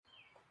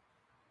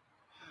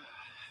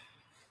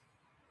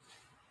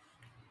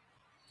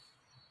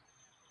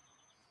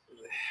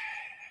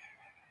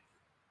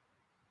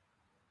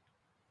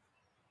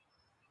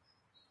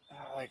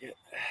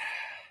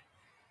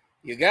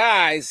You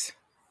guys,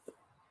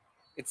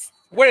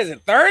 what is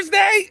it,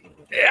 Thursday?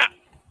 Yeah.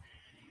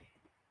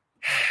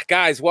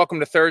 Guys, welcome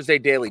to Thursday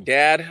Daily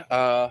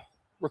Dad.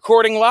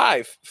 Recording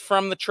live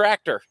from the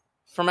tractor,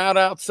 from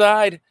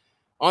outside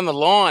on the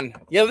lawn.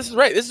 Yeah, this is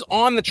right. This is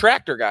on the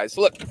tractor, guys.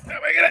 Look,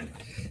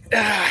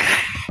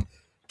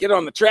 get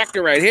on the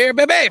tractor right here,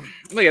 baby.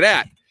 Look at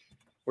that.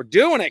 We're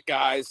doing it,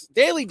 guys.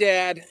 Daily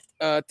Dad.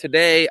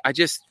 Today,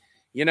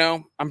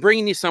 I'm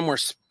bringing you somewhere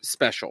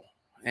special.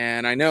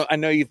 And I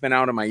know you've been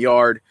out in my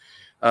yard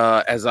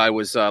as I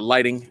was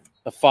lighting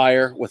a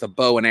fire with a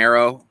bow and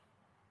arrow.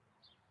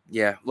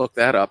 Yeah, look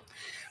that up.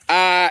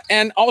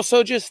 And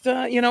also just,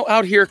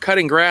 out here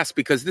cutting grass,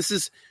 because this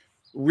is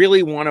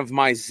really one of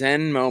my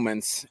Zen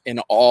moments in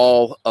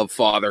all of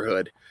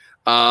fatherhood.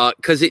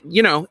 Because it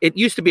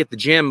used to be at the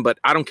gym, but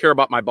I don't care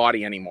about my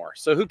body anymore.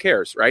 So who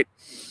cares, right?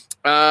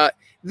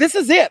 This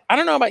is it. I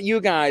don't know about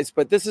you guys,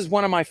 but this is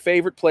one of my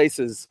favorite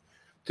places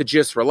to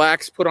just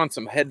relax, put on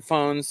some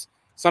headphones.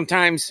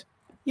 Sometimes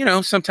a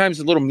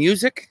little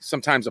music,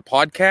 sometimes a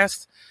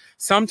podcast,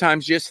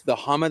 sometimes just the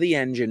hum of the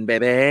engine,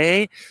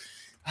 baby.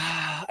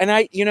 And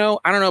I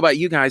don't know about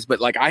you guys, but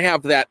like I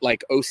have that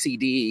like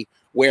OCD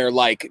where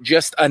like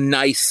just a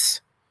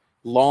nice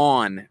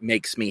lawn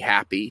makes me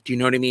happy. Do you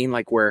know what I mean?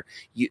 Like where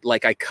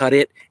I cut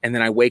it and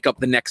then I wake up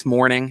the next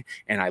morning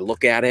and I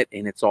look at it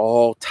and it's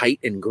all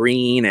tight and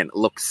green and it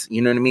looks,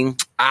 you know what I mean?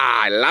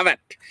 I love it.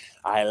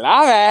 I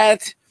love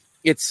it.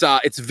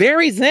 It's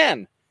very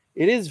Zen.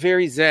 It is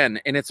very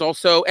Zen, and it's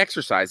also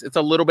exercise. It's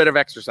a little bit of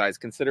exercise,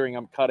 considering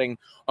I'm cutting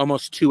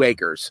almost 2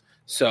 acres.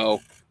 So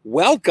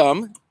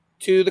welcome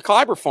to the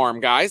Clyber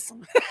farm, guys.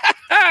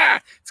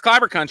 It's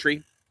Clyber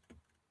country,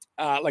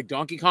 like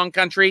Donkey Kong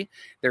country.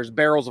 There's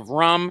barrels of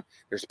rum.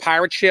 There's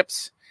pirate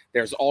ships.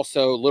 There's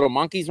also little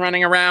monkeys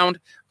running around.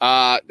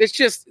 This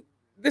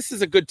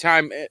is a good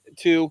time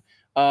to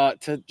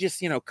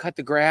just, cut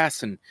the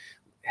grass and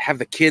have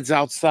the kids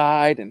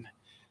outside and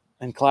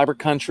Clyber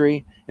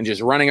country and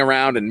just running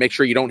around and make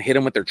sure you don't hit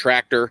them with their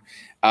tractor.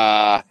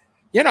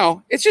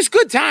 It's just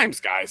good times,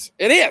 guys.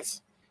 It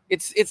is.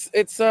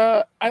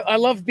 I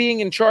love being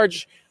in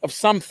charge of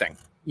something.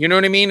 You know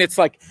what I mean? It's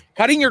like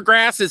cutting your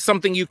grass is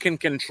something you can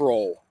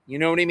control. You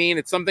know what I mean?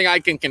 It's something I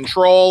can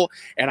control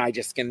and I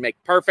just can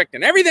make perfect,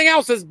 and everything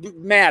else is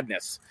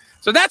madness.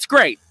 So that's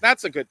great.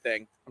 That's a good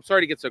thing. I'm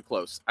sorry to get so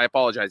close. I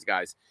apologize,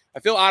 guys. I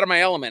feel out of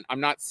my element.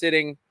 I'm not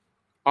sitting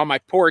on my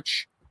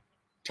porch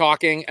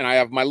talking, and I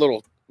have my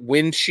little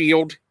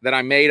windshield that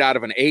I made out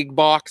of an egg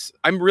box.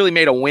 I really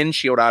made a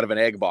windshield out of an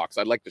egg box.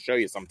 I'd like to show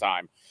you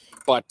sometime.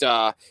 But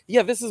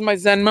this is my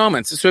Zen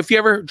moments. So if you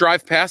ever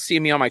drive past, see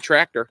me on my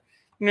tractor,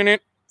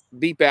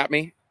 beep at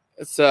me.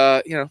 Let's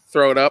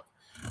throw it up.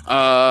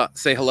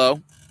 Say hello.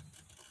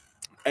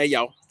 Hey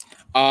yo.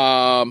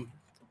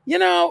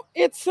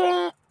 It's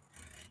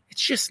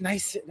just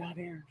nice sitting out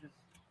here.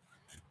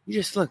 You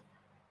just look.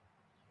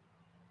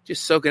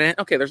 Just soaking in.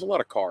 Okay, there's a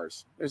lot of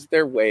cars.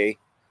 They're way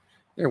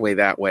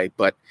that way,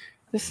 but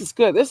this is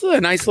good. This is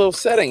a nice little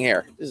setting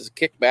here. This is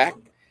kick back,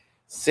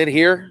 sit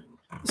here.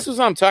 This is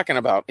what I'm talking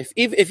about.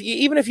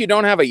 Even if you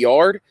don't have a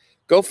yard,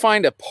 go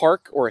find a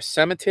park or a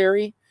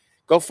cemetery.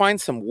 Go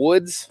find some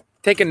woods.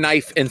 Take a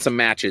knife and some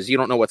matches. You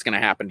don't know what's going to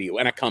happen to you,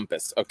 and a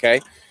compass.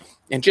 Okay,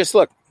 and just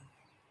look.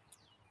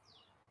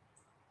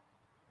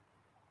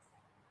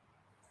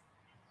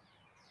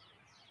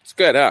 It's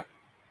good, huh?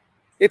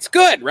 It's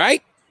good,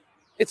 right?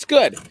 It's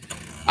good.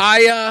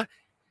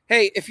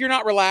 Hey, if you're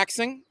not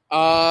relaxing,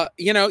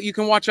 you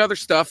can watch other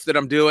stuff that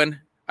I'm doing.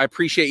 I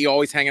appreciate you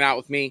always hanging out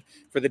with me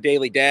for the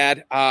Daily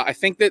Dad. I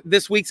think that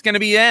this week's going to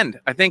be the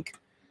end. I think,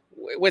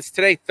 what's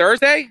today,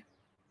 Thursday?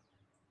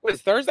 What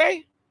is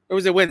Thursday? Or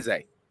was it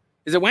Wednesday?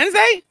 Is it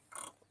Wednesday?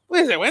 What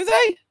is it,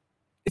 Wednesday?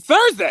 It's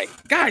Thursday.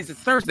 Guys, it's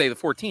Thursday the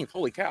 14th.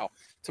 Holy cow.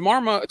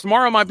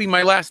 Tomorrow might be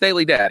my last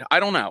Daily Dad. I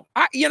don't know.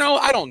 I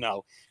don't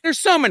know. There's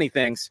so many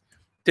things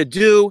to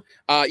do.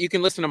 You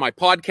can listen to my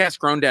podcast,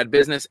 Grown Dad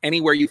Business,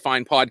 anywhere you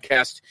find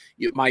podcasts.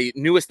 My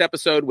newest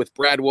episode with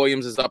Brad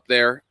Williams is up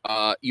there.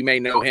 You may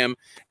know him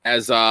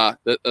as a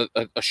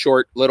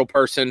short little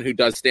person who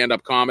does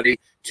stand-up comedy,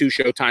 2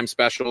 Showtime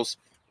specials.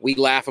 We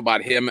laugh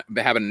about him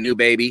having a new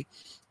baby.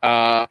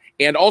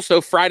 And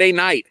also Friday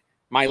night,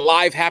 my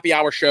live happy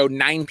hour show,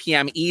 9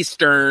 p.m.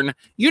 Eastern.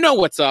 You know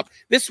what's up.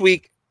 This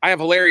week, I have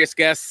hilarious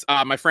guests.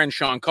 My friend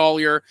Sean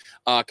Collier,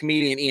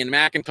 comedian Ian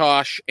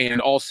McIntosh,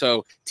 and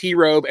also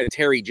T-Robe and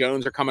Terry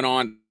Jones are coming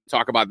on to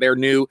talk about their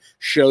new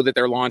show that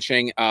they're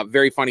launching.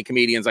 Very funny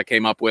comedians I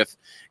came up with.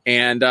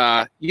 And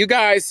you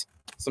guys,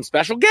 some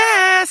special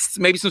guests,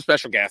 maybe some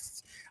special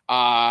guests.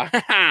 And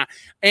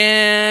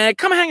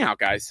come hang out,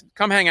 guys.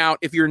 Come hang out.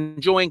 If you're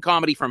enjoying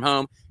comedy from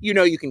home,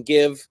 you can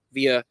give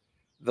via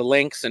the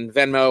links and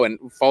Venmo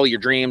and follow your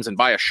dreams and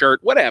buy a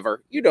shirt,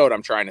 whatever. You know what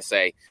I'm trying to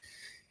say.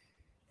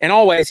 And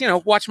always,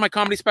 watch my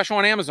comedy special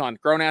on Amazon,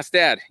 Grown Ass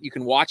Dad. You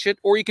can watch it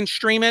or you can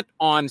stream it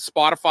on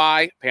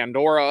Spotify,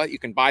 Pandora. You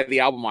can buy the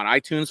album on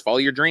iTunes. Follow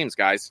your dreams,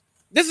 guys.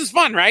 This is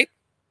fun, right?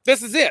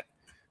 This is it.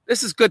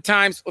 This is good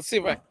times. Let's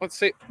see.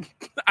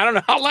 I don't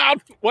know how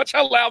loud. Watch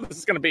how loud this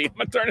is going to be. I'm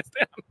going to turn this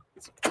down.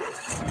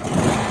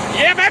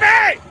 Yeah,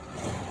 baby!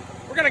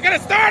 We're gonna get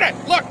it started.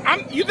 Look,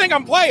 you think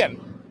I'm playing?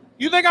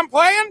 You think I'm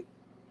playing?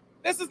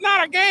 This is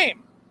not a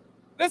game.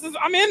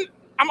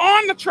 I'm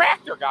on the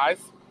tractor, guys.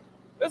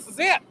 This is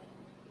it.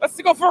 Let's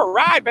go for a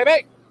ride,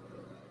 baby.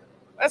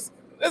 Let's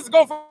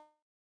go for.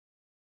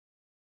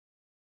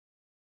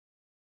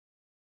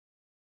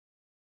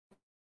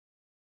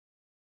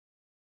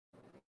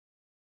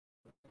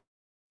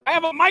 I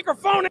have a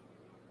microphone.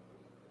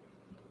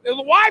 The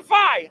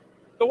Wi-Fi.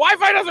 The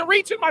Wi-Fi doesn't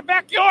reach in my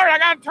backyard. I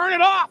gotta turn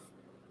it off.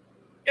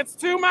 It's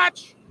too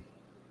much.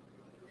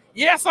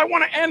 Yes, I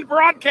want to end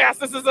broadcast.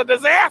 This is a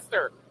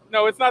disaster.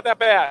 No, it's not that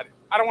bad.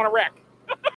 I don't want to wreck.